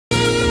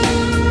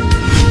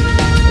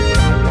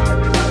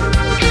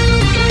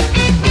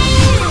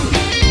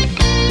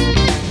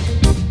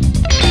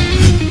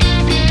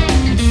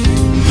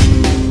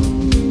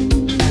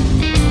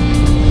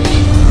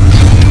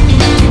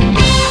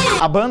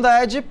banda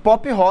é de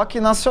pop rock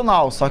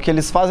nacional, só que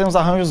eles fazem uns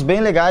arranjos bem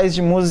legais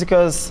de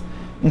músicas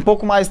um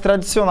pouco mais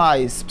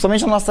tradicionais,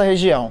 principalmente na nossa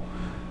região.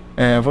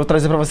 Vou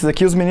trazer para vocês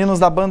aqui os meninos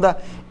da banda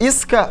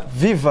Isca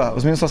Viva.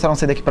 Os meninos trouxeram um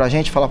CD aqui pra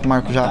gente, falar pro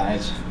Marco já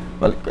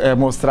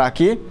mostrar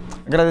aqui.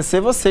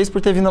 Agradecer vocês por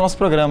ter vindo ao nosso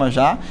programa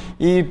já.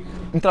 E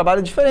um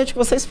trabalho diferente que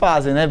vocês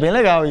fazem, né? Bem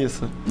legal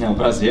isso. É um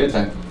prazer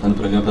estar no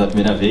programa pela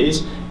primeira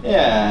vez.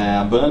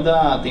 A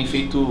banda tem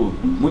feito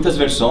muitas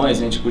versões,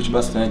 a gente curte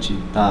bastante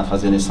tá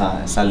fazendo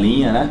essa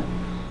linha, né?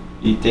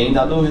 E tem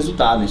dado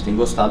resultado, a gente tem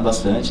gostado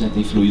bastante, né?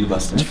 Tem fluído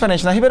bastante.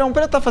 Diferente, né? Ribeirão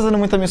Preto tá fazendo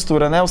muita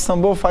mistura, né? O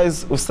sambô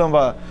faz o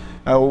samba,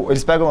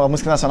 eles pegam a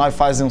música nacional e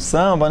fazem um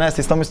samba, né? Vocês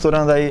estão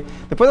misturando aí.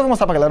 Depois eu vou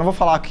mostrar pra galera, não vou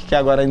falar o que é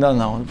agora ainda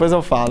não, depois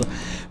eu falo.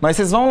 Mas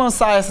vocês vão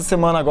lançar essa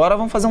semana agora,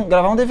 vão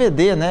gravar um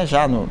DVD, né?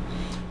 Já no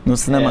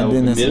cinema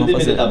D, né? O primeiro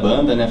DVD fazer. da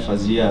banda, né?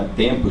 Fazia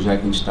tempo já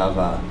que a gente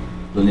estava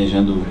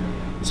planejando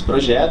esse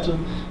projeto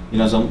e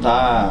nós vamos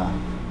estar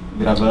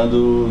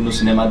gravando no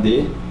cinema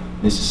D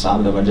nesse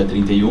sábado, agora dia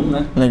 31,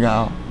 né?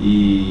 Legal.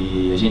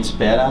 E a gente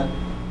espera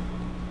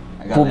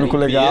a público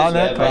legal,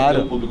 né? Vai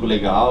ter um público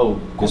legal,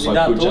 o pessoal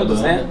que curte a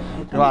banda, né?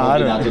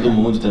 Claro. Convidar todo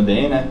mundo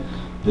também, né?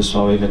 O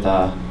pessoal aí vai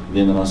estar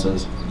vendo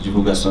nossas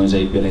divulgações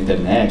aí pela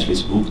internet,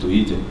 Facebook,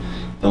 Twitter.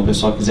 Então, o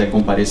pessoal que quiser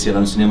comparecer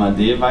lá no Cinema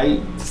D,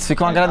 Vocês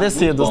ficam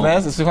agradecidos,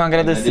 né? Vocês ficam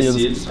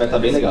agradecidos. Vai estar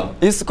bem legal.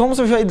 Isso, como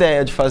surgiu a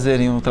ideia de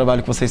fazerem o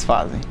trabalho que vocês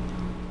fazem?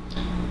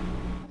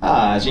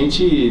 A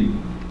gente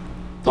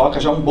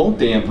toca já há um bom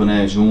tempo,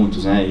 né?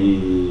 Juntos, né?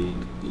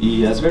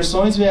 E as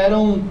versões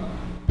vieram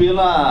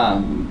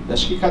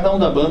acho que cada um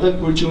da banda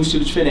curte um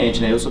estilo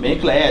diferente, né? Eu sou bem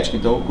eclético,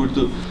 então eu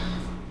curto...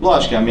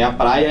 Lógico que a minha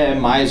praia é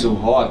mais o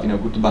rock, né? Eu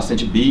curto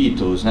bastante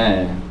Beatles,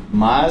 né?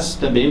 Mas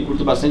também eu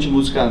curto bastante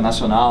música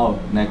nacional,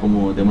 né?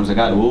 Como Demônios da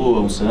Garoa,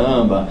 um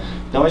samba.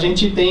 Então a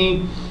gente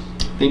tem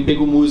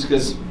pego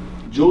músicas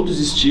de outros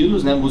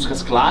estilos, né?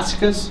 Músicas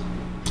clássicas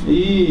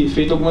e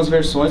feito algumas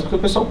versões porque o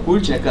pessoal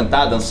curte, né?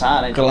 Cantar,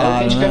 dançar, né? Então claro, é o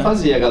que a gente quer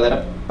fazer, a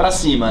galera pra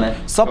cima, né?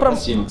 Só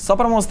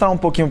pra mostrar um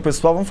pouquinho pro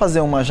pessoal, vamos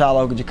fazer uma já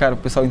logo de cara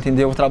pro pessoal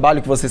entender o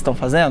trabalho que vocês estão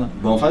fazendo?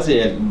 Vamos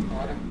fazer.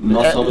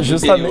 Nós somos do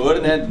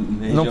interior, né?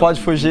 Não pode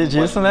fugir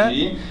disso, né?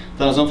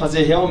 Então nós vamos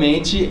fazer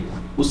realmente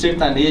o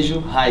sertanejo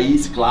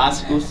raiz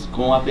clássicos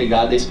com a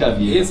pegada Isca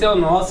Viva. Esse é o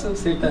nosso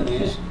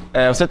sertanejo.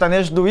 O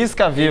sertanejo do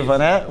Isca Viva,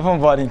 né? Vamos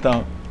embora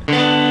então.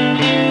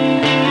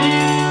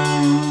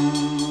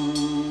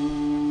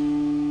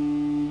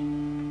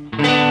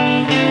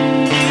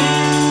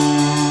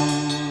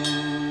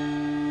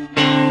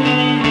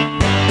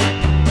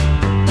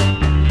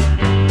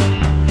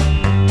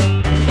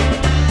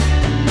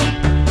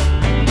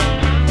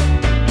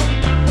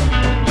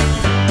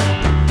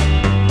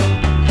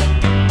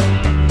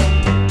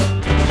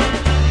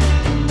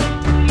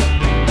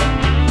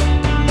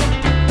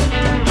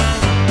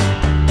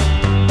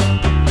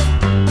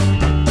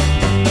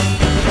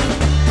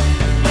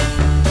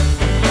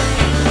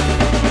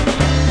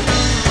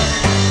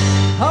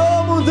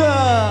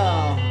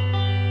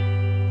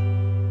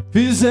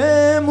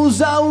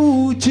 Fizemos a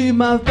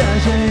última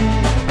viagem,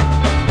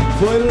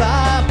 foi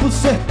lá pro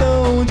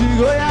sertão de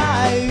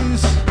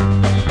Goiás.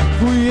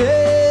 Fui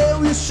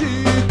eu e o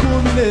Chico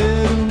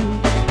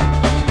Mineiro,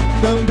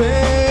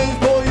 também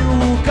foi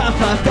o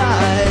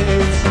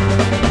Capataz.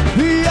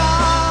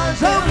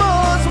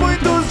 Viajamos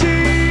muitos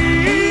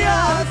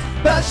dias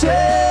pra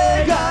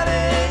chegar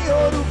em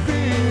Ouro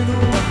Fino,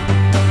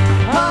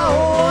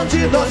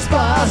 aonde nós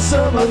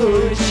passamos a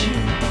noite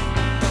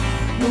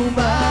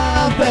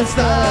numa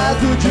festa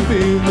do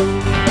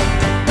divino.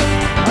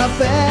 A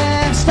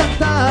festa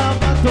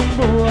tava tão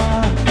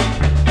boa,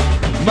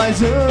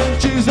 mas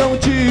antes não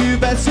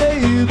tivesse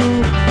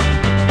ido,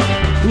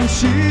 o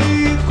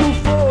Chico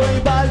foi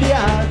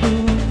baleado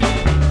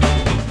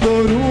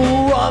por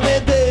um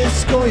homem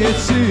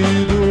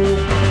desconhecido.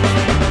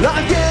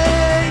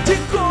 Larguei de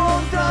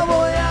contra a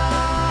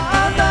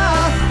boiada,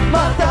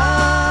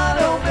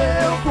 mataram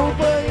meu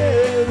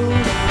companheiro.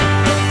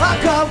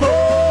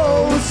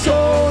 Acabou o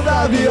som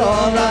da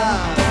viola,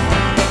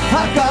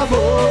 acabou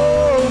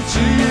o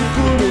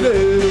Chico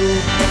Mineiro.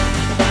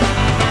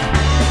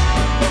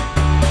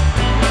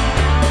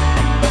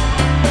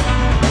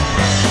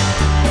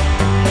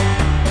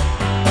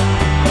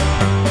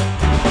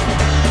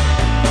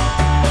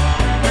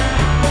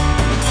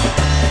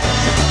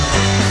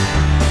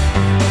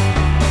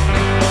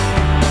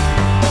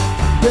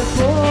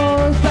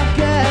 Depois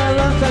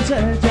daquela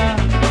tragédia,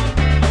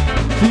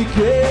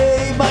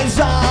 fiquei mais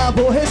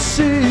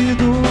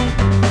aborrecido.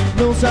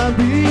 Não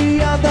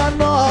sabia da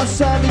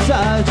nossa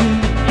amizade,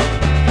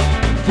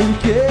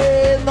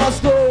 porque nós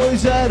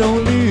dois eram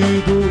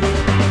unidos.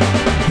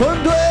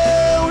 Quando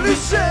eu li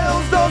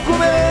seus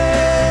documentos,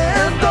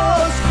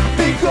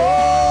 me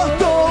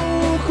cortou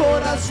o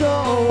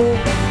coração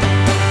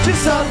de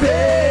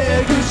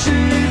saber que o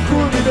Chico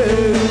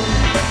Mineiro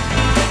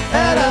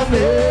era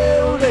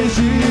meu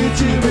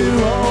legítimo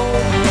irmão.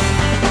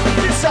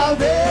 De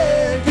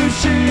saber que o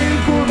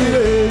Chico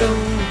Mineiro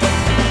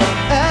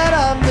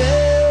era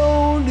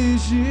meu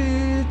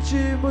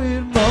legítimo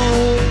irmão.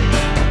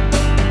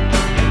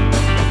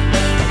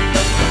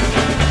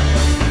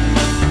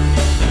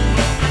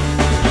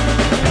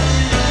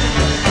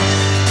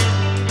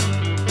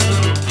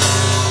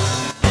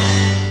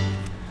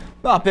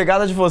 Não, a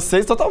pegada de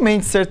vocês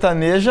totalmente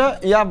sertaneja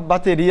e a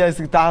bateria, as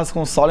guitarras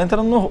com solo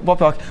entrando no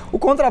pop rock. O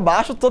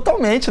contrabaixo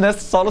totalmente, né?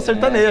 Solo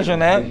sertanejo,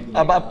 né?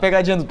 A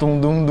pegadinha do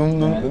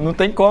não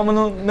tem como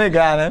não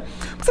negar, né?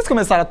 Vocês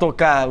começaram a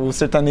tocar o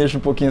sertanejo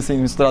um pouquinho assim,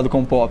 misturado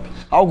com pop.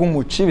 Algum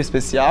motivo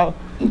especial?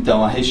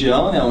 Então, a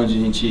região, né, onde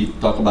a gente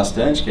toca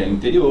bastante, que é o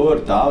interior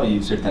e tal, e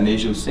o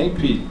sertanejo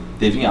sempre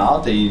teve em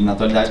alta e na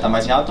atualidade está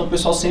mais em alta, então o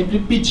pessoal sempre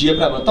pedia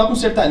pra banda, toca um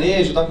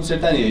sertanejo, toca um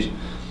sertanejo.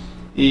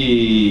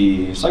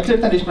 E só que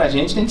sertanejo pra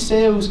gente tem que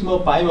ser os que meu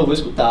pai e meu avô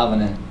escutavam,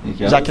 né?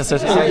 Já que é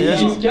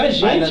sertanejo. Que a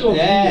gente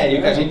ouvia.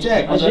 Que a gente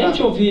a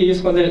gente ouvia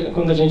isso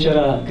quando a gente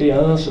era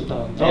criança e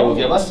tal. Então, eu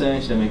ouvia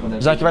bastante também quando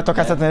era Já que vai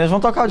tocar sertanejo,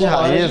 vamos tocar o de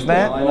raiz,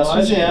 né? Aí nós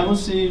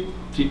fizemos e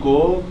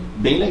ficou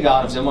bem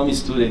legal. Nós fizemos uma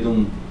mistura aí de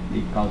um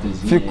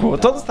countryzinho. Ficou.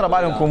 Todos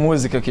trabalham com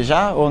música aqui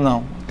já ou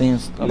não? Tem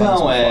os trabalhos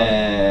não,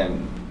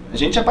 a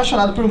gente é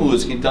apaixonado por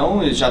música,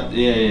 então eu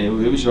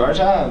e o Jorge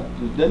já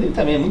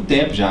também há muito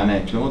tempo já,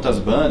 né? Tivemos outras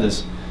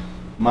bandas,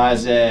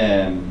 mas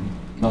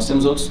nós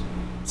temos outros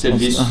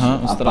serviços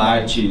à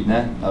parte,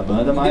 né, da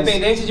banda, mas...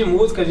 Independente de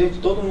música,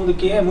 todo mundo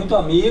aqui é muito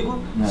amigo,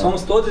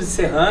 somos todos de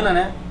Serrana,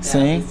 né?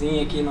 Sim. A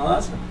vizinha aqui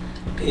nossa.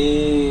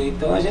 E,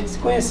 então a gente se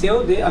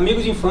conheceu,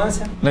 amigos de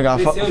infância, legal.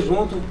 Cresceu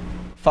junto.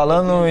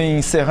 Falando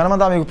em Serrana,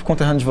 mandar um amigo pro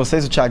conterrâneo de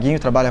vocês, o Thiaguinho,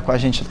 trabalha com a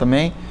gente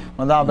também.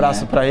 Mandar um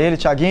abraço pra ele,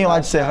 Thiaguinho, lá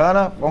de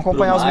Serrana. Vamos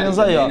acompanhar os meninos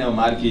aí, ó. Né? O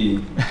Mário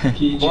que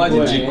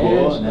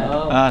indicou, né?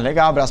 Ah,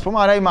 legal, abraço pro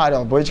Mário aí, Mário.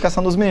 Ó, boa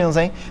indicação dos meninos,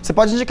 hein? Você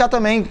pode indicar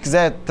também,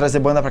 quiser trazer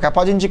banda pra cá,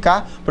 pode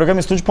indicar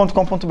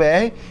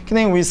programaestudio.com.br, que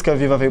nem o Isca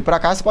Viva veio pra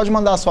cá, você pode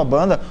mandar a sua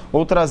banda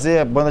ou trazer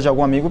a banda de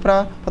algum amigo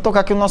pra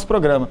tocar aqui no nosso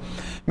programa.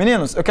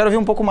 Meninos, eu quero ouvir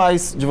um pouco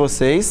mais de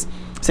vocês.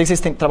 Sei que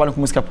vocês trabalham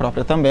com música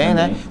própria também,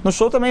 né? No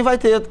show também vai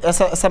ter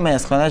essa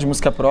mescla, né? De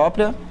música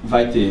própria.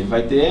 Vai ter.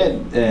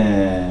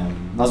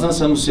 Nós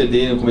lançamos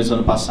CD no começo do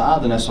ano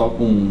passado, né? Só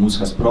com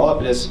músicas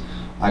próprias.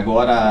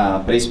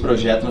 Agora, para esse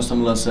projeto, nós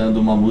estamos lançando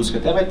uma música,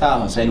 até vai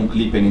estar saindo um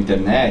clipe aí na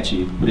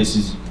internet,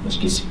 acho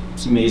que esse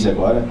mês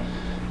agora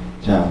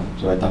já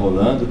vai estar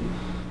rolando,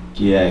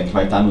 que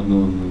vai estar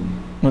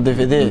no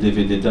DVD? No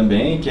DVD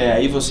também, que é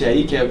Aí Você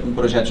Aí, que é um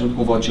projeto junto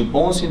com o Valtinho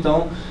Ponce,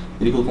 então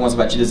ele colocou umas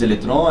batidas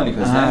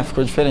eletrônicas, né?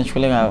 Ficou diferente,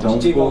 ficou legal. Então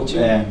ficou,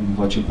 o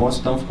Valtinho Ponce,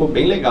 então ficou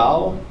bem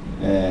legal,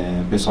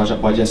 o pessoal já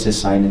pode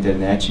acessar aí na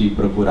internet e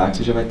procurar, que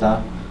você já vai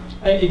estar...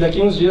 E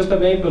daqui uns dias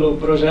também, pelo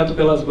projeto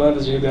Pelas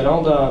Bandas de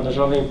Ribeirão, da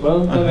Jovem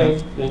Pan, também.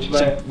 A gente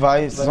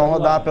vocês vão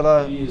rodar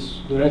pela...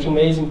 Isso, durante um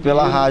mês inteiro.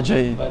 Pela rádio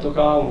aí. Vai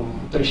tocar um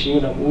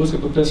trechinho da música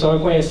para o pessoal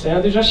ir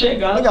conhecendo e já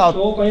chegar no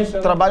show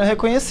conhecendo. Trabalho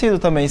reconhecido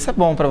também, isso é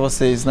bom para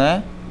vocês,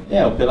 né?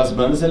 O Pelas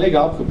Bandas é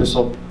legal, porque o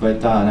pessoal vai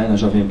estar, né, na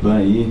Jovem Pan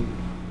aí,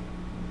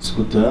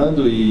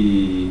 escutando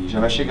e já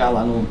vai chegar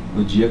lá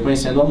no dia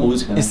conhecendo a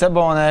música, né? Isso é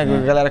bom, né?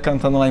 A galera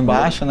cantando lá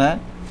embaixo, né?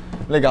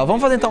 Legal.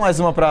 Vamos fazer então mais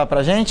uma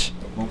pra gente?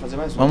 Vamos fazer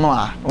mais uma. Vamos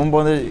lá. Vamos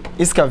banda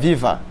Isca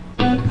Viva.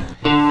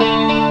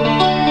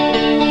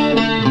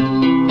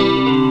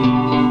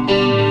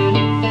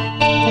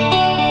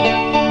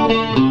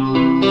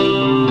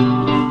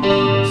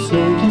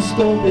 Sei que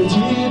estou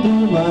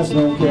perdido, mas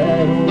não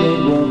quero me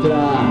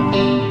encontrar.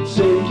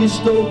 Sei que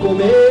estou com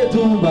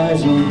medo,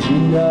 mas um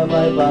dia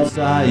vai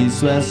passar.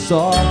 Isso é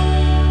só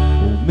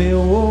o meu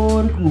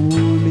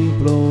orgulho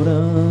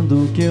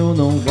implorando que eu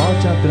não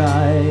volte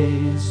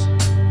atrás.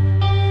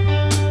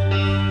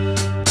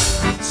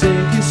 Sei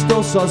que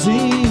estou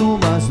sozinho,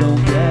 mas não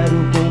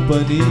quero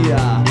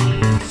companhia.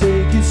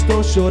 Sei que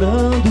estou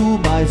chorando,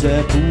 mas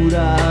é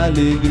pura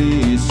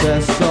alegria. Isso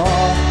é só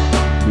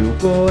meu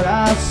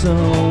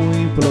coração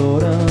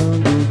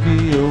implorando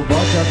que eu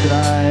volte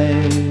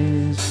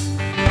atrás.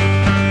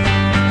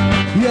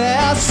 E é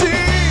assim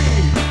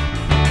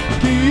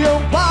que eu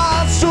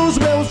passo os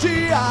meus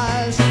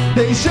dias,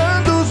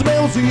 deixando os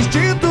meus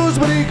instintos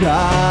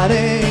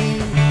brigarem.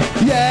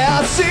 E é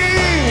assim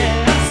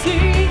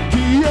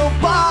que eu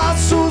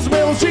passo os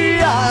meus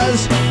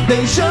dias,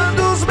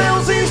 deixando os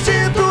meus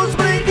instintos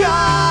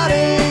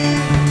brigarem.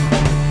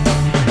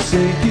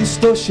 Sei que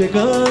estou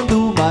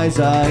chegando, mas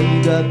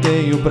ainda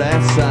tenho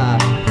pressa.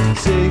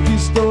 Sei que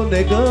estou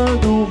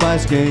negando,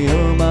 mas quem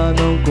ama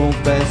não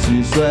confessa.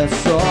 Isso é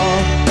só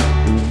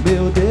o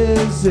meu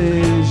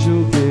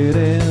desejo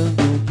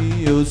querendo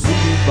que eu siga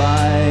em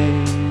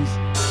paz.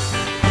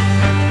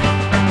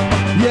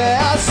 E é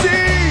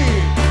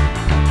assim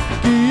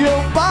que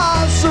eu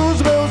passo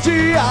os meus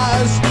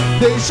dias,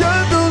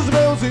 deixando os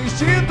meus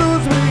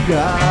instintos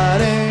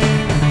brigarem.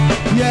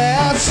 E é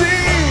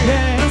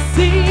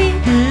assim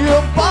que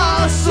eu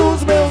passo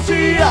os meus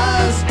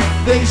dias,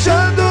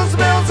 deixando os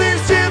meus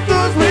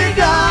instintos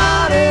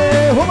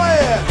brigarem. Vamos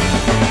aí!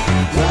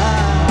 Na,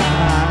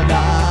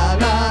 na,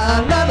 na,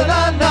 na, na,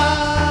 na,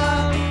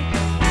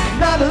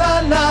 na, na,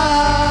 na,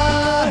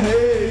 na,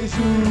 hey,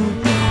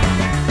 Jude.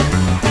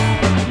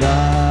 Na,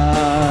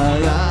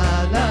 na,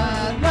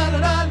 na, na,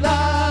 na,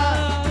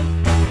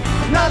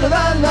 na, na,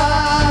 na,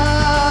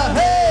 na,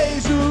 hey,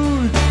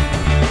 Jude.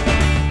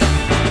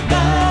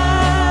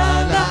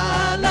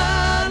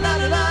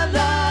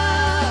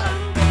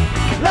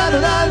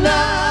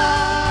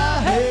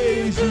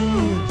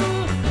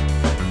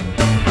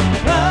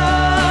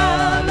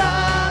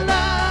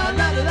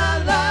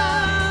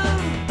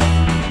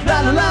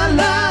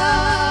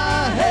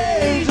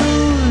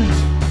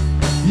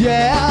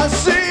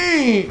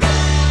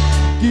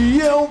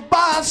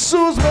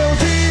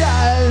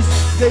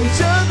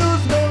 deixando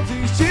os meus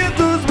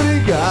instintos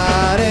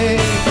brigarem.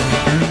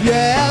 E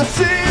é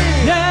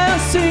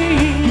assim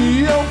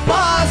que eu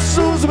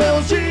passo os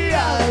meus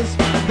dias,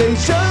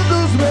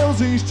 deixando os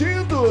meus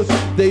instintos,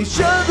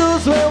 deixando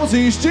os meus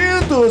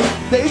instintos,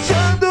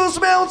 deixando os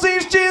meus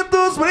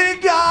instintos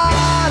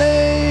brigarem.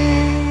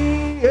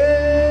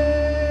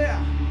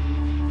 Yeah.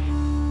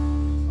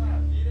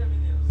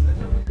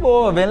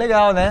 Pô, bem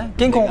legal, né?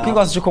 Quem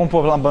gosta de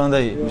compor na banda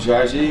aí? O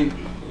Jorge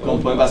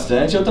compõe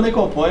bastante, eu também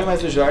componho,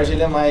 mas o Jorge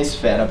ele é mais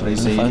fera pra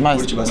isso aí, ele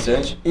curte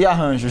bastante. E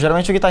arranjo?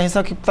 Geralmente o guitarrista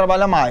é o que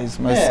trabalha mais,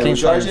 mas quem o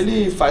Jorge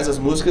ele faz as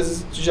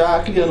músicas já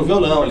criando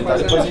violão, ele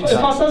faz depois eu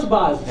faço as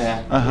bases.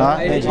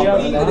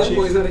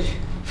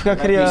 Fica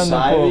criando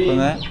um pouco,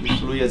 né? E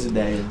flui as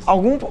ideias.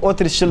 Algum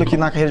outro estilo que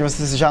na carreira de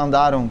vocês já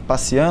andaram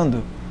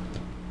passeando?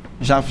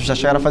 Já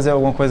chegaram a fazer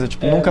alguma coisa,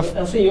 tipo, nunca...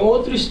 Assim,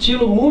 outro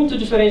estilo muito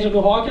diferente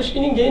do rock, acho que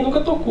ninguém nunca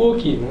tocou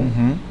aqui, né?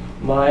 Uhum.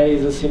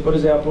 Mas, assim, por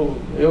exemplo,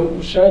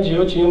 o Xande e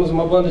eu tínhamos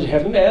uma banda de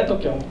heavy metal,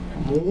 que é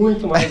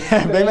muito mais...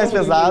 bem mais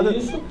pesado.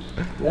 Isso,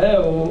 né?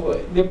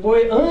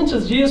 Depois,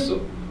 antes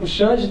disso, o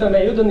Xande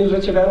também e o Danilo já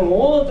tiveram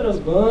outras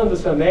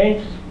bandas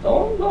também.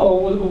 Então,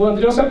 o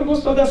André sempre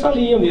gostou dessa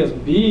linha mesmo,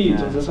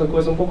 Beatles, essa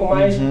coisa um pouco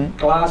mais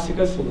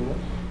clássica, assim, né?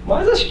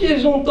 Mas acho que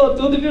juntou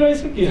tudo e virou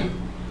isso aqui.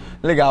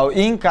 Legal.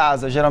 E em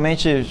casa,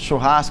 geralmente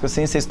churrasco,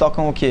 assim, vocês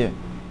tocam o quê?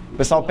 O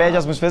pessoal pede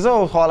as músicas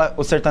ou rola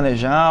o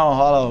sertanejão,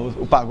 rola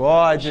o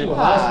pagode?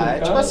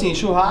 Tipo assim,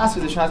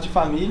 churrasco de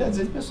família, às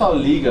vezes o pessoal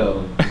liga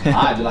o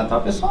rádio lá e tal,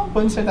 o pessoal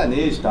põe no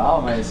sertanejo e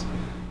tal, mas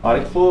a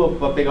hora que for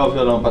pra pegar o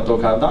violão pra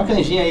tocar, dá uma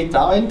canjinha aí e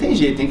tal, aí não tem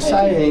jeito, tem que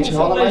sair, a gente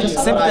rola mais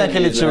essa sempre tem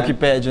aquele mesmo, tio né? que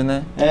pede,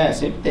 né?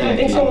 Sempre tem.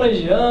 Tem que ser um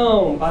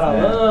Legião,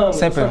 Paralama,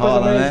 sempre essa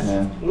rola, coisa mais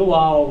né?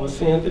 luau,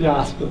 assim, entre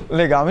aspas.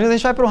 Legal, meninas, a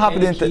gente vai para um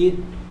rápido...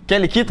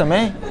 Kelly Key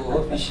também?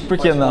 Por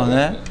que não,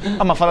 né?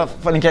 Mas fala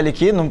em Kelly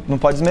Key, não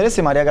pode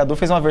desmerecer. Maria Gadu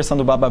fez uma versão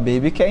do Baba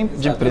Baby que é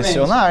de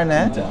impressionar,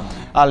 né? Então.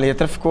 A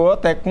letra ficou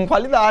até com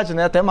qualidade,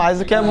 né? Até mais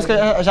do que a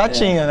música já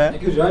tinha, né? É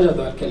que o Jorge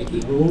adora Kelly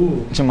Key.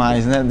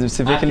 Demais, né?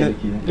 Você vê que ele...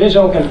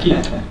 Vejam Kelly Key.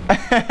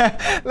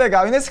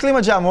 Legal, e nesse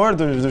clima de amor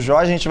do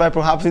Jorge, a gente vai para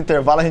um rápido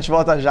intervalo, a gente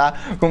volta já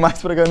com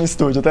mais programa em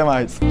estúdio. Até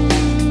mais.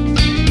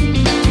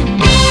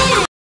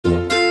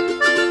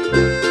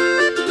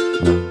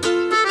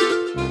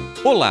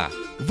 Olá!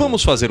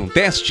 Vamos fazer um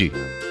teste?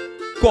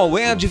 Qual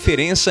é a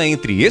diferença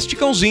entre este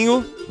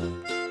cãozinho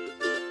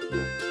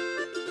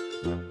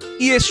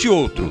e este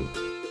outro?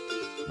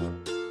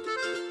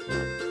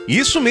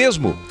 Isso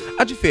mesmo!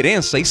 A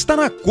diferença está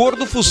na cor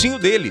do focinho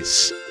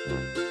deles.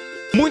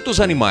 Muitos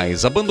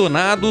animais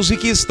abandonados e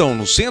que estão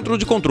no Centro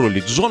de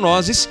Controle de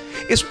Zoonoses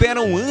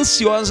esperam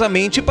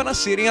ansiosamente para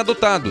serem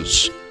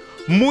adotados.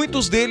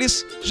 Muitos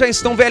deles já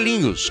estão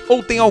velhinhos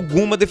ou têm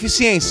alguma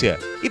deficiência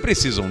e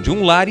precisam de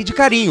um lar e de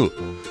carinho,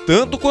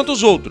 tanto quanto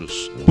os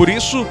outros. Por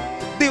isso,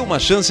 dê uma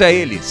chance a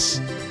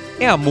eles.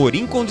 É amor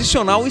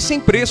incondicional e sem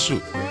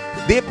preço.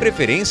 Dê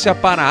preferência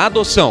para a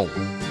adoção.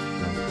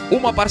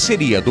 Uma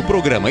parceria do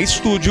programa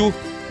Estúdio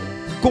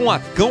com a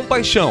Cão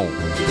Paixão.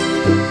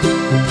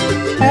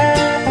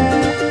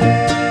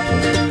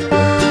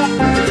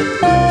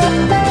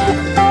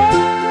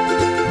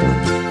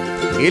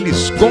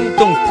 Eles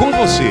contam com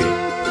você.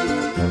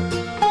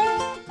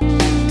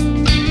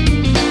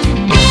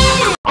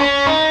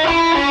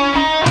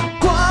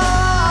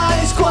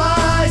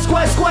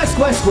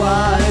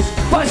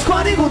 Faz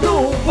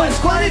quarigudum, faz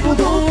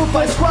quarigudum,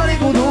 faz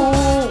quarigudum.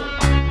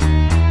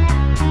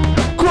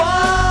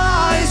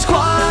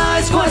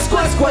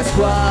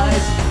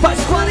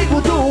 Faz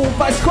quarigudum,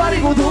 faz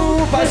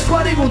quarigudum, faz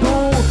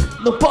quarigudum.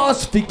 Não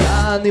posso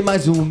ficar nem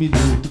mais um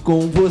minuto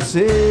com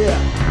você.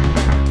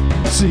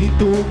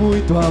 Sinto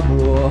muito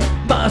amor,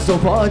 mas não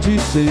pode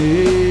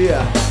ser.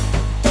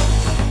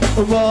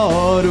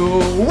 Moro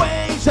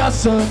em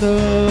Jaçanã.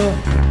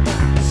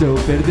 Se eu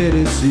perder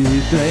esse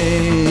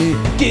trem,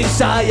 que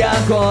sai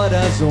agora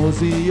às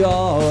 11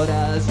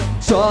 horas,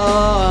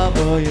 só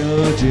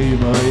amanhã de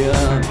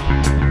manhã.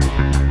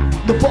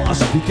 Não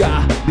posso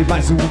ficar nem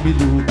mais um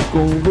minuto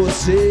com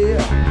você.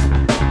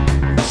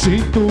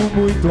 Sinto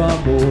muito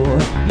amor,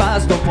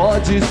 mas não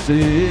pode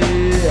ser.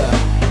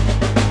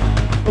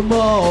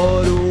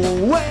 Moro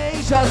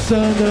em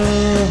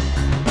Jaçanã.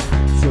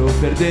 Se eu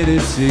perder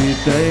esse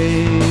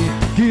trem,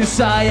 que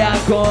sai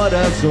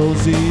agora às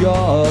 11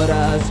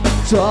 horas,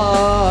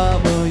 só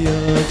amanhã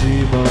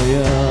de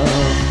manhã.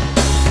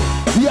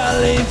 E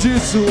além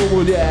disso,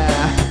 mulher,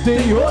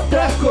 tem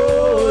outra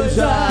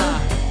coisa.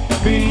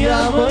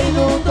 Minha mãe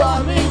não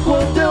dorme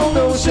enquanto eu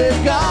não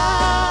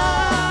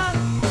chegar.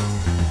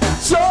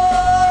 Sou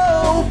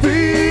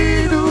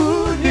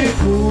filho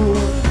único,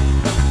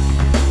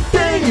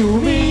 tenho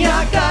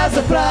minha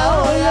casa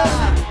pra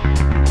olhar.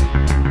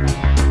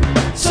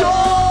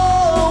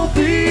 Sou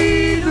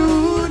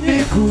filho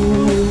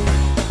único,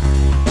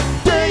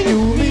 tenho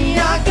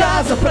minha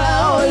casa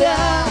pra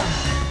olhar.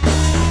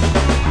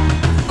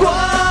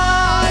 Quais.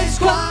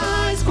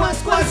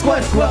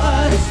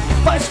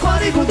 Faz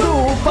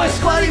quarigudum, faz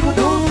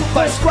quarigudum,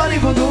 faz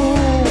quarigudum.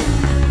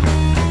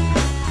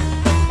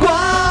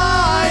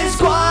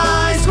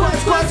 Quais.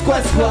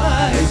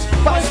 quais.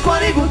 Faz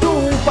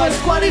quarigudum, faz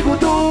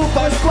quarigudum,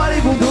 faz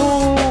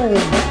quarigudum.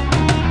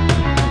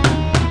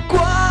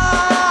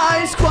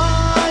 Quais.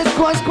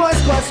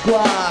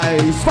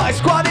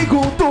 Faz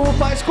quarigudum,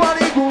 faz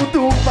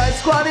quarigudum,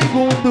 faz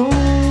quarigudum.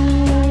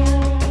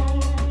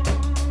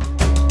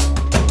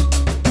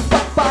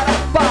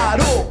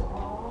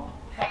 Parou.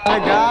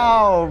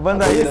 Legal,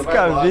 banda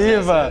Isca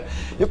Viva.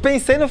 Eu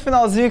pensei no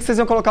finalzinho que vocês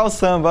iam colocar o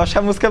samba. Eu acho que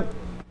a música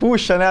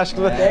puxa, né? Acho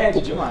que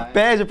Pede demais.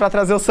 pede pra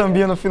trazer o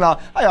sambinha no final.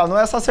 Aí, ó, não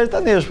é só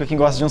sertanejo, porque quem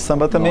gosta de um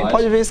samba também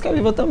pode ver Isca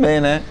Viva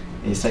também, né?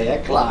 Isso aí é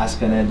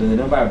clássica, né? Dona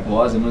Irã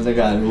Barbosa, Música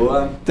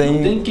Garoa. Tem-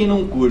 Não tem quem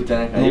não curta,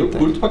 né, cara? Não Eu tem.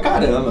 curto pra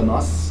caramba,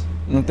 nossa.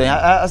 Não tem.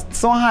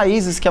 São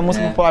raízes que a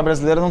música popular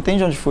brasileira não tem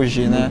de onde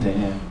fugir, né? Não tem,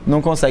 é.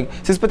 Não consegue.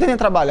 Vocês pretendem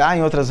trabalhar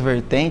em outras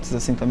vertentes,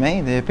 assim,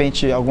 também? De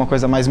repente, alguma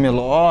coisa mais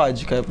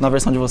melódica, na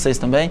versão de vocês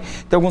também?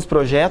 Tem alguns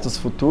projetos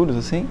futuros,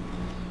 assim?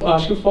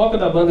 Acho que o foco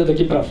da banda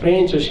daqui pra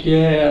frente, acho que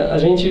é a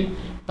gente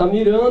tá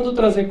mirando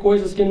trazer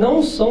coisas que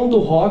não são do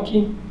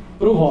rock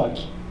pro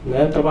rock,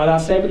 né? Trabalhar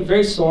sempre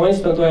versões,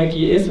 tanto é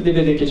que esse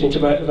DVD que a gente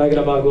vai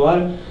gravar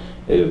agora,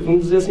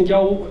 vamos dizer assim, que é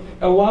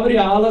o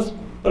abre-alas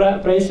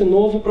para esse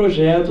novo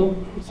projeto,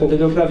 você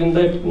entendeu? Que tá vindo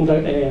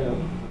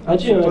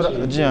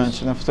adiante.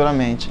 Adiante, né?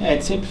 Futuramente. É, a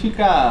gente sempre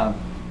fica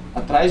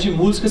atrás de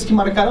músicas que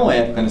marcaram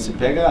época, né? Você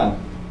pega...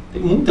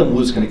 Tem muita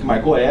música, né, que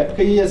marcou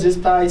época e às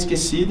vezes tá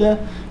esquecida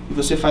e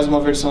você faz uma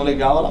versão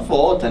legal, ela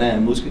volta, né?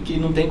 Música que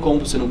não tem como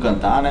você não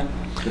cantar, né?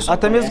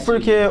 Até mesmo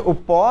porque o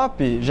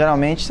pop,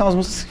 geralmente, são as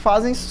músicas que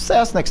fazem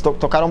sucesso, né? Que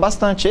tocaram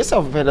bastante. Esse é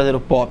o verdadeiro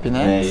pop,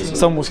 né?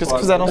 São músicas que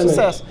fizeram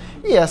sucesso.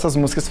 E essas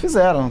músicas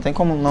fizeram, não tem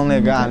como não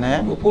negar,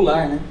 né?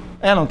 Popular, né?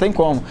 É, não tem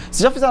como.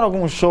 Vocês já fizeram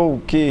algum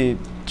show que,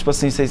 tipo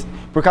assim, vocês,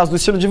 por causa do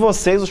estilo de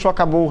vocês, o show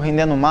acabou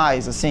rendendo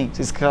mais, assim?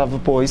 Vocês ficavam,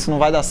 pô, isso não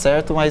vai dar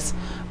certo, mas...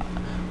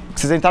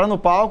 Vocês entraram no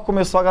palco,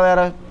 começou a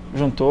galera...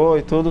 juntou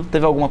e tudo.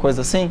 Teve alguma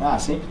coisa assim? Ah,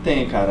 sempre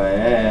tem, cara.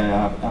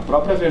 É a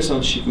própria versão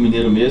de Chico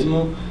Mineiro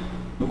mesmo.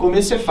 No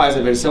começo você faz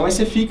a versão, aí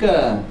você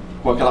fica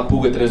com aquela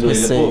pulga atrás da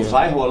orelha. Pô,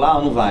 vai rolar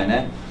ou não vai,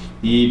 né?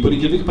 E por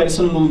incrível que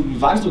pareça, em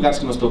vários lugares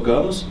que nós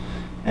tocamos,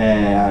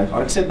 a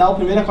hora que você dá o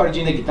primeiro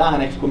acordinho da guitarra,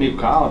 né, que ficou meio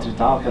country e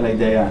tal, aquela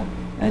ideia,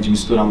 né, de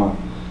misturar uma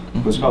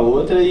coisa com a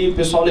outra, e o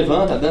pessoal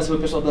levanta, dança, o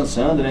pessoal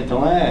dançando, né?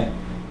 Então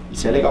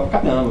isso é legal pra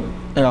caramba.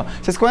 Legal.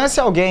 Vocês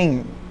conhecem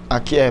alguém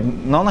aqui,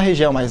 não na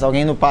região, mas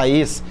alguém no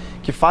país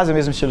que faz o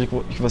mesmo estilo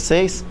que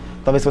vocês?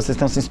 Talvez vocês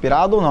tenham se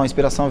inspirado ou não? A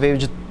inspiração veio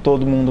de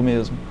todo mundo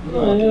mesmo?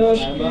 Não, eu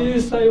acho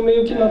que saiu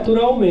meio que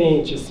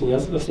naturalmente,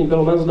 assim,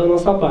 pelo menos da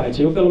nossa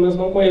parte. Eu, pelo menos,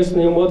 não conheço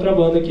nenhuma outra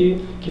banda que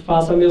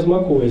faça a mesma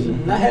coisa.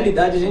 Na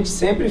realidade, a gente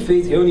sempre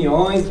fez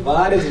reuniões,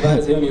 várias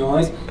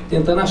reuniões,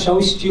 tentando achar o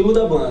estilo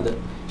da banda.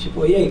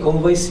 Tipo, e aí, como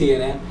vai ser,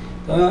 né?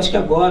 Então eu acho que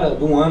agora,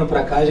 de um ano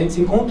pra cá, a gente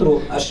se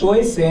encontrou. Achou a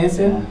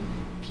essência...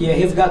 que é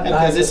resgatar.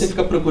 Porque às vezes você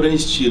fica procurando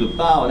estilo,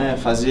 tal, né?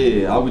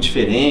 Fazer algo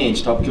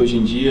diferente, tal, porque hoje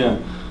em dia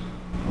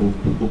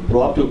o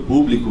próprio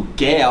público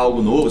quer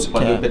algo novo. Você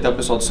pode ver até o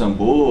pessoal do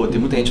sambô, tem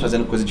muita gente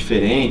fazendo coisa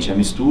diferente, a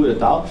mistura e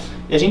tal.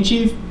 E a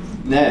gente,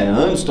 né,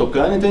 anos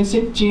tocando, então a gente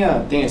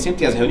sempre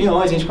tem as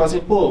reuniões, a gente fala assim,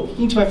 pô, o que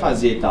a gente vai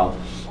fazer e tal.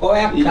 Qual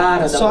é a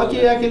cara da Só banda? que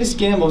é aquele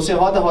esquema, você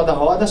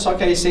roda, só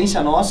que a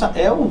essência nossa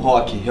é o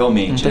rock,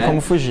 realmente, Não tem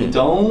como fugir.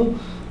 Então...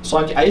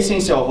 Só que a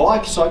essência é o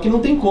rock, só que não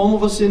tem como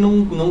você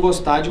não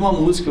gostar de uma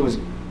música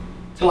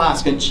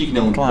clássica, antiga,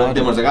 né? Claro.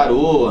 Demônios da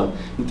Garoa.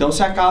 Então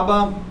você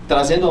acaba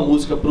trazendo a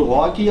música pro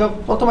rock e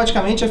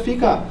automaticamente já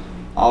fica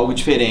algo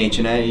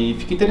diferente, né? E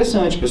fica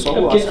interessante, o pessoal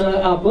Porque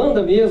gosta. a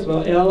banda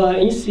mesmo, ela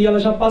em si, ela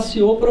já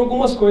passeou por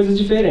algumas coisas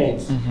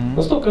diferentes.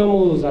 Nós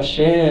tocamos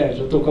axé,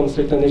 já tocamos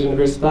sertanejo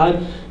universitário,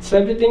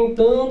 sempre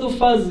tentando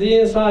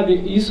fazer,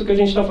 sabe, isso que a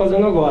gente está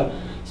fazendo agora.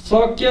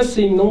 Só que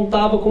assim, não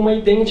tava com uma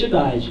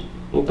identidade.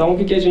 Então o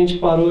que a gente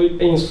parou e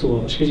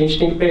pensou? Acho que a gente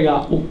tem que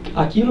pegar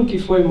aquilo que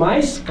foi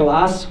mais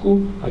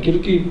clássico, aquilo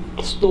que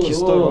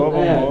estourou,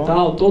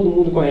 tal, todo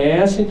mundo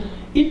conhece,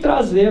 e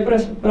trazer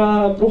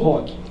para o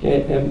rock.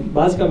 É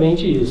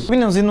basicamente isso.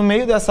 Meninos, e no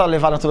meio dessa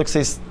levada toda que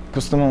vocês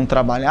costumam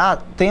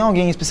trabalhar, tem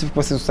alguém específico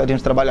que vocês gostariam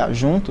de trabalhar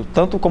junto?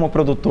 Tanto como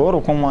produtor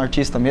ou como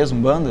artista mesmo,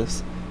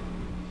 bandas?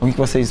 Alguém que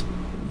vocês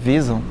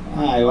visam?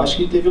 Eu acho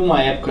que teve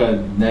uma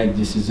época, né,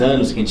 desses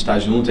anos que a gente tá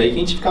junto aí, que a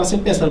gente ficava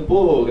sempre pensando,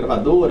 pô,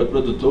 gravadora,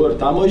 produtor e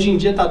tal, mas hoje em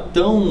dia tá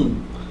tão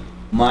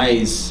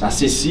mais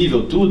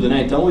acessível tudo,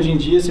 né? Então hoje em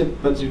dia você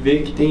pode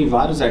ver que tem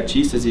vários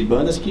artistas e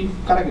bandas que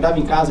o cara grava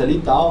em casa ali e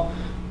tal,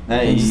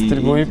 né? E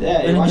distribui.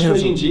 Eu acho que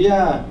hoje em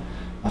dia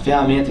a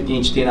ferramenta que a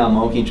gente tem na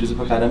mão, que a gente usa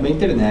pra caramba, é a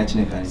internet,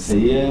 né, cara? Isso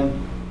aí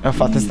É o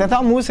fato. Você tem até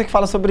uma música que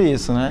fala sobre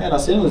isso, né?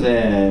 nós temos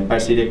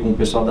parceria com o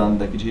pessoal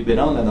daqui de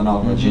Ribeirão, né, da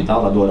Nova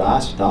Digital, lá do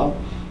Horácio e tal.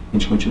 A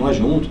gente continua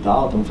junto e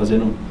tal, estamos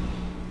fazendo,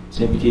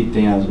 sempre que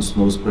tem os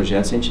novos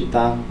projetos, a gente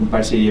está em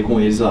parceria com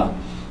eles lá.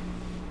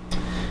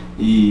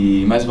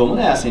 Mas vamos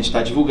nessa, a gente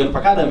está divulgando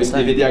pra caramba. Esse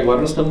DVD agora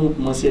nós estamos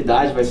com uma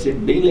ansiedade, vai ser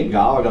bem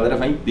legal, a galera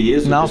vai em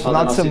peso. Não,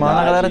 final de semana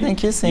a galera tem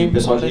que ir sim. E o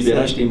pessoal de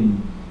Ribeirão, a gente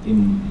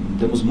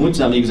temos muitos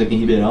amigos aqui em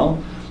Ribeirão,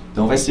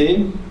 então vai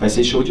ser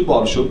show de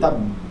bola. O show tá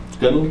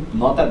ficando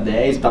nota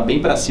 10, tá bem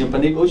pra cima.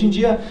 Hoje em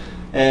dia,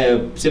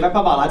 você vai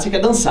pra balada, você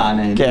quer dançar,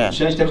 né? Quer. A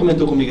gente até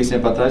comentou comigo esse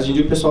tempo atrás, hoje em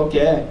dia o pessoal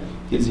quer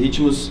aqueles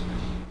ritmos,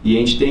 e a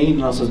gente tem,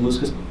 nossas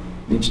músicas,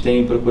 a gente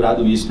tem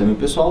procurado isso também, o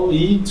pessoal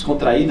ir,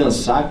 descontrair,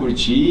 dançar,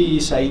 curtir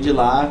e sair de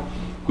lá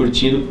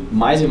curtindo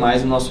mais e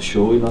mais o nosso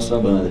show e nossa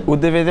banda. O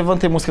DVD vão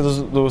ter música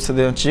do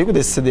CD antigo,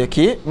 desse CD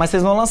aqui, mas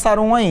vocês não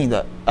lançaram um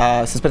ainda.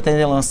 Vocês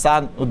pretendem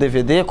lançar o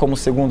DVD como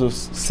segundo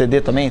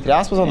CD também, entre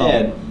aspas, ou não?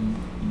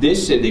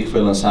 Desse CD que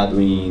foi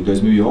lançado em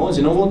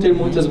 2011, não vão ter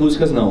muitas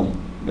músicas, não.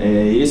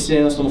 Esse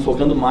nós estamos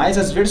focando mais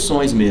as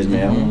versões mesmo,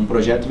 é um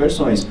projeto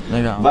versões.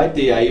 Legal. Vai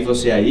ter Aí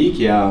Você Aí,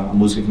 que é a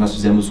música que nós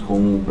fizemos com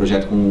o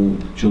projeto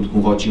junto com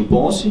o Valtinho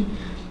Ponce.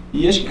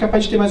 E acho que é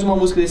capaz de ter mais uma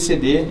música desse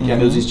CD, que é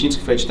Meus Instintos,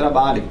 que foi de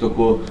trabalho, que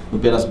tocou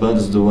pelas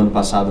bandas do ano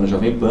passado no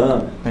Jovem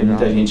Pan. Tem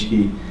muita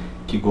gente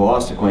que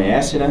gosta,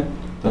 conhece, né?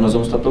 Então nós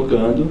vamos estar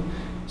tocando.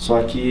 Só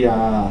que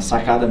a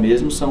sacada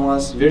mesmo são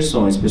as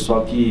versões. O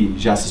pessoal que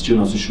já assistiu o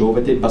nosso show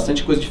vai ter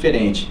bastante coisa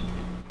diferente.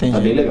 Entendi. Tá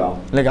bem legal.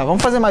 Legal.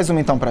 Vamos fazer mais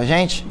uma então pra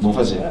gente? Vamos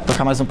fazer.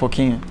 Tocar mais um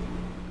pouquinho.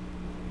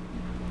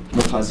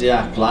 Vamos fazer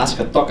a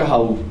clássica Toca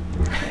Raul.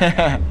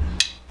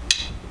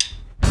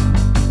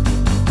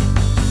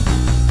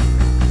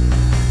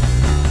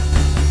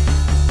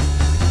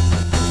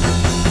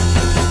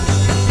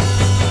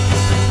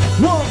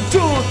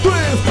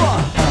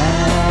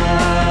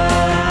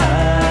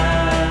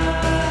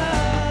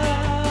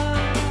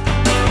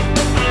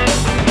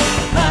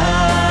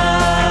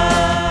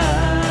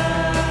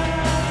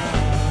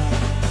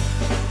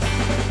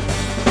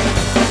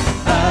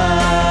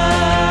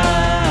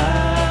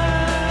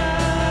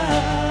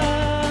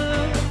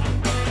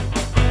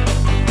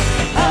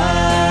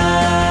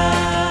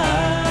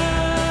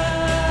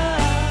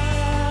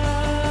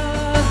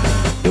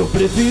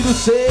 Prefiro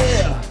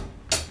ser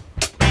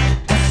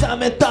essa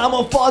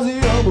metamorfose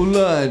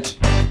ambulante.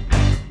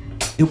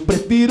 Eu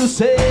prefiro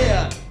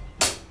ser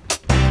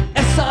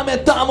essa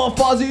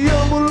metamorfose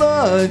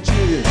ambulante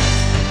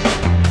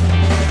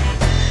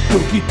do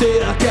que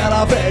ter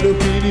aquela velha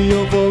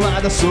opinião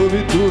formada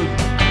sobre tudo.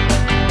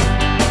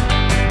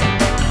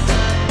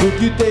 Do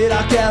que ter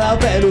aquela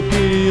velha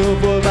opinião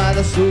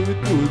formada sobre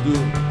tudo.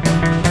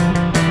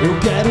 Eu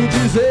quero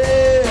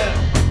dizer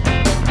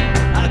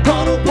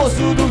agora o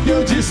oposto do que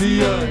eu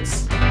disse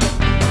antes.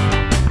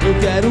 Eu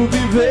quero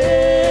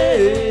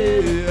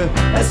viver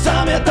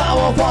essa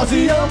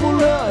metamorfose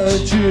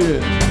ambulante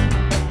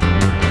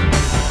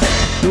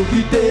do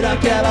que ter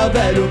aquela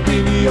velha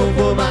opinião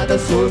formada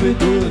sobre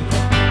tudo.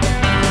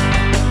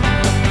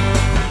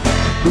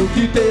 Do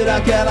que ter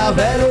aquela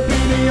velha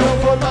opinião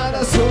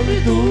formada sobre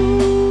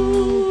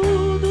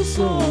tudo.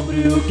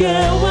 Sobre o que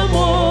é o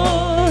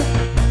amor,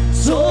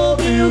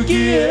 sobre o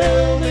que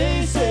eu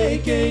nem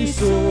sei quem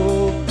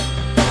sou.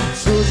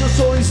 Se hoje eu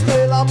sou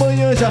estrela,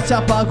 amanhã já se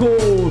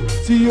apagou.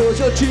 Se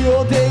hoje eu te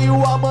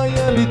odeio,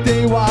 amanhã lhe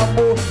tenho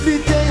amor. Lhe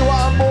tenho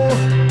amor,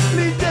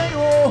 lhe tenho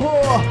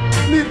horror,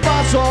 lhe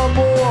faço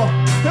amor.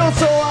 Eu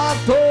sou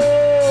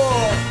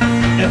ator.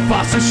 É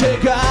fácil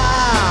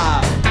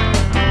chegar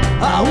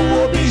a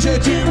um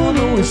objetivo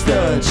num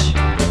instante.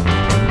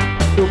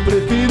 Eu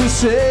prefiro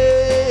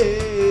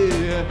ser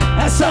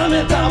essa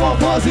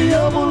metamorfose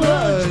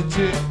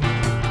ambulante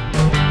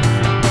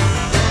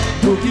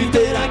do que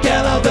ter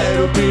aquela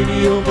velha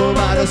opinião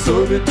formada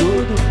sobre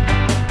tudo.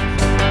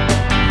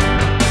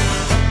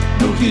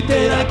 Do que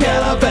ter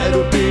aquela velha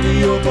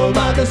opinião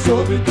formada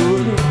sobre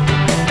tudo.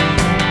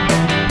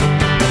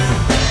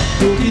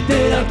 Do que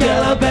ter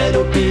aquela velha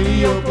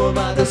opinião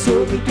formada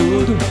sobre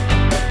tudo.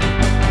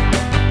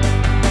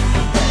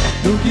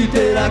 Do que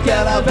ter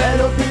aquela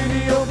velha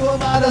opinião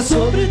formada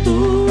sobre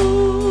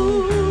tudo.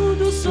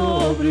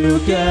 Sobre o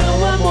que é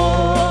o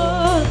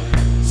amor,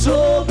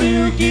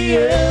 sobre o que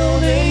eu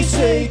nem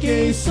sei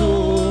quem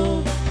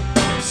sou.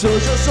 Se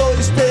hoje eu sou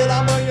estrela,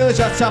 amanhã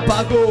já se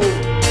apagou.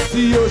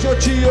 Se hoje eu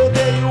te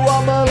odeio,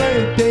 amanhã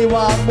lhe tenho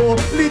amor.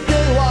 Lhe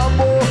tenho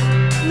amor,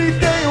 lhe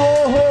tenho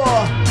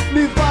horror,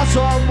 lhe faço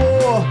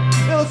amor.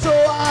 Eu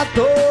sou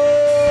ator.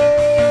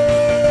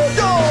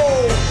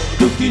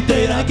 Do que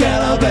ter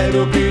aquela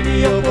velha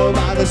opinião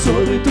formada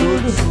sobre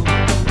tudo.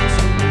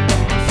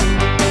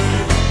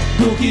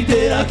 Do que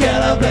ter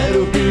aquela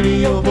velha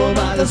opinião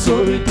formada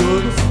sobre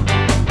tudo.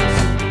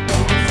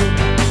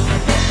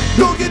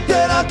 Do que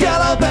ter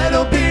aquela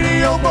velha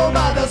opinião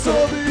formada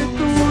sobre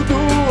tudo.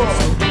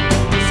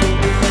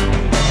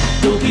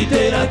 Do que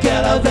ter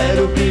aquela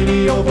velha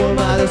opinião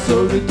formada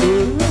sobre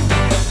tudo.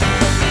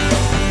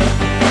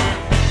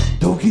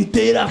 Do que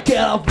ter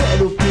aquela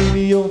velha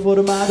opinião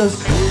formada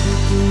sobre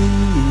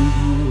tudo.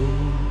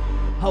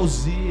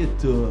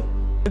 Raulzito.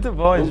 Muito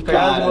bom, de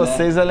pegar de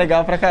vocês, né? É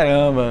legal pra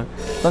caramba.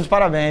 Então, de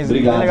parabéns.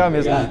 Obrigado. É legal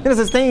mesmo. Obrigado.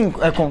 Vocês têm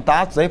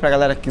contatos aí pra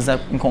galera que quiser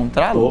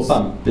encontrá-los?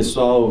 Opa,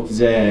 pessoal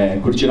quiser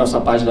curtir nossa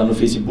página no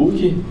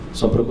Facebook,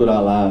 só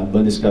procurar lá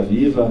Banda Isca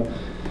Viva.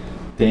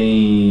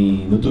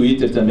 Tem no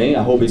Twitter também,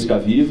 @Isca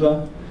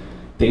Viva.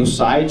 Tem o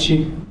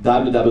site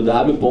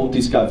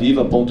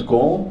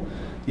www.iscaviva.com.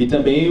 E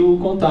também o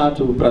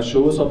contato para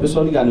show é só o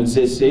pessoal ligar no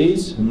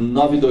 16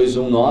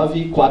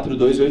 9219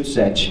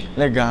 4287.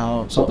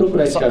 Legal. Só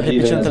procurar Isca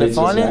Viva nas redes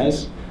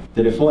sociais.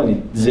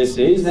 Telefone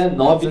 16, né?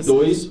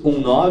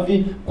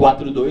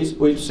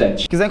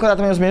 9219-4287. Se quiser encontrar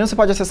também os meninos, você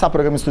pode acessar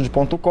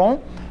programaestudio.com,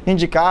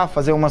 indicar,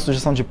 fazer uma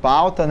sugestão de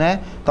pauta,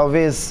 né?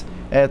 Talvez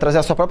trazer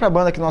a sua própria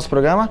banda aqui no nosso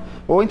programa,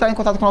 ou entrar em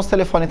contato com o nosso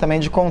telefone também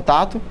de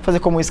contato, fazer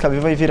como Isca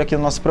Viva e vir aqui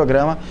no nosso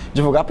programa,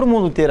 divulgar para o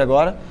mundo inteiro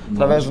agora,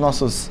 através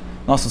dos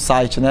nosso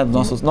site, né?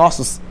 Dos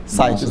nossos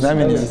sites, né,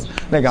 meninos?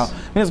 Legal.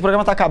 Meninos, o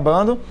programa está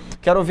acabando.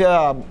 Quero ouvir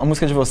a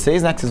música de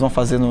vocês, né? Que vocês vão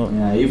fazer no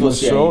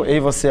show. E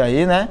você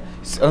aí, né?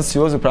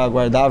 Ansioso para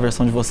aguardar a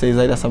versão de vocês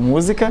aí dessa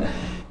música.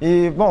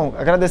 E, bom,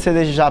 agradecer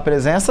desde já a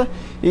presença.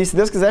 E, se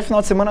Deus quiser,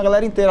 final de semana a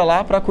galera inteira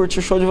lá para curtir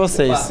o show de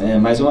vocês. Opa,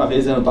 mais uma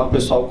vez, anotar o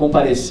pessoal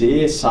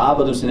comparecer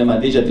sábado no Cinema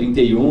D, dia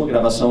 31,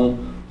 gravação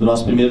do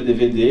nosso primeiro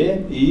DVD.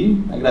 E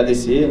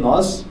agradecer,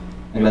 nós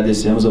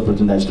agradecemos a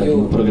oportunidade de estar aqui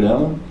no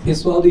programa.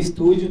 Pessoal do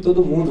estúdio,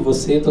 todo mundo,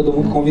 todo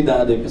mundo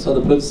convidado aí, pessoal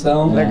da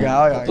produção.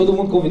 Legal, todo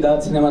mundo convidado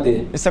do Cinema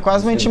D. Isso é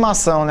quase uma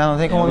intimação, né? Não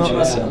tem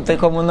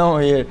como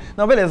não ir.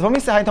 Não, beleza, vamos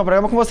encerrar então o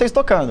programa com vocês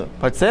tocando.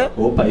 Pode ser?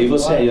 Opa, e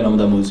você aí, o nome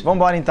da música?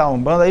 Vambora então.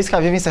 Banda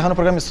Isca Viva encerrando o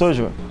programa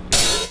Estúdio.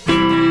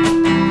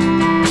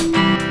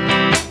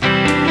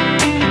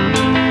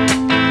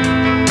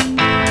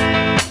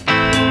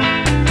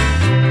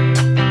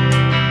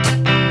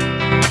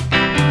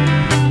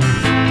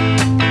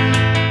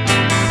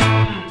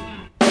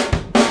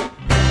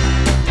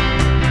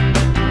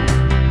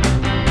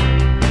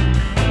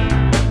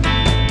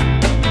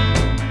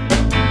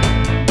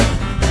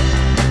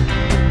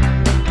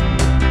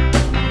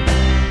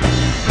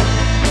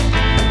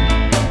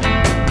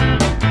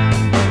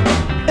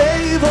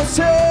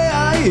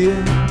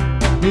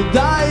 Me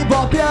dá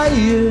ibope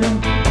aí,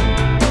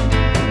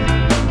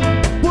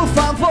 por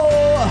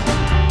favor,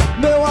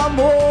 meu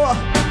amor,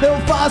 eu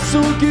faço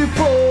o que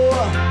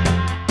for.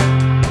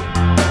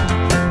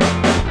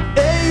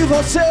 Ei,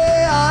 você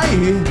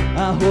aí,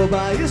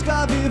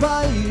 @Isca Viva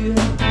aí.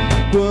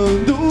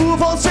 Quando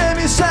você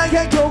me segue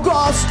é que eu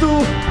gosto,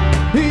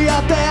 e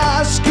até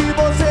acho que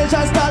você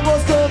já está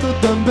gostando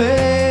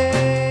também.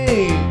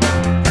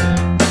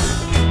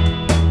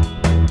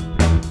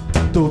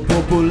 Tô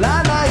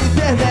popular na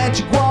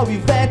internet, qual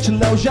Ivete,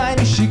 Léo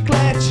Jaime,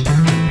 Chiclete.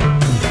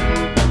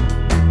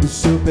 O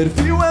seu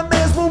perfil é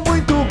mesmo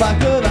muito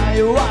bacana,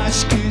 eu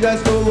acho que já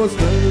estou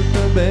gostando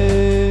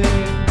também.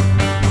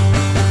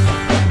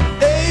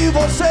 Ei,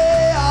 você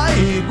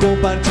aí,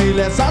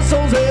 compartilha essa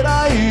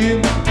sonzeira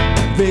aí.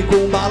 Vem com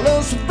um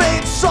balanço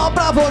feito só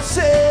pra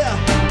você.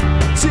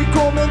 Se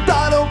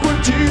comentaram,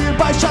 curtir,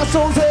 baixa a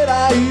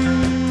sonzeira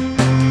aí.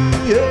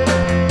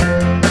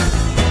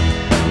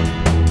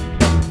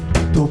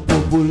 Tô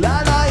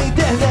popular na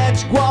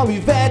internet, qual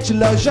Ivete,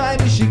 Léo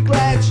Jaime,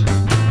 Chiclete.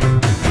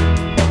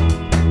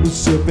 O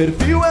seu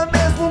perfil é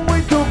mesmo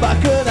muito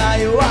bacana,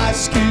 eu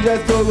acho que já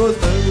estou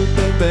gostando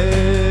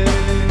também.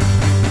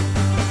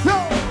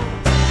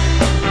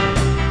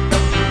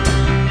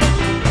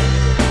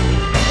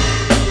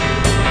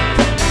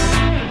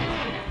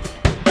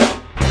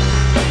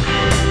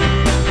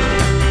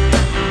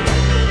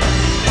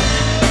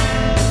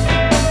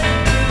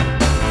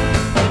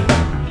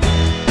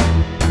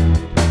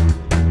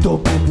 Tô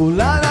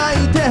popular na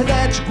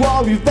internet,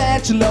 qual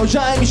Ivete, Léo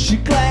Jaime,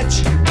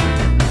 Chiclete.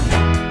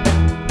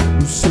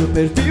 O seu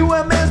perfil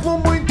é mesmo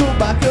muito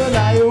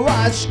bacana, eu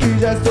acho que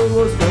já estou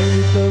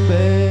gostando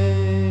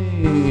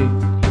também.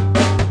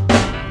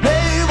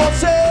 Ei,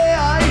 você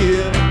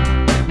aí,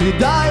 me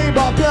dá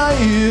ibope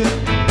aí.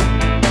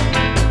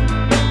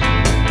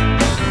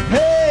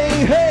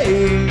 Hey,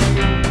 hey,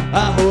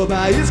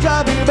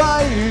 @Isca Viva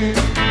aí.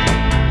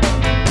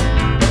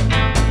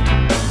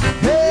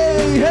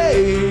 Hey,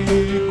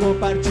 hey,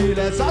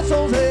 compartilha essa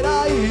sonzeira.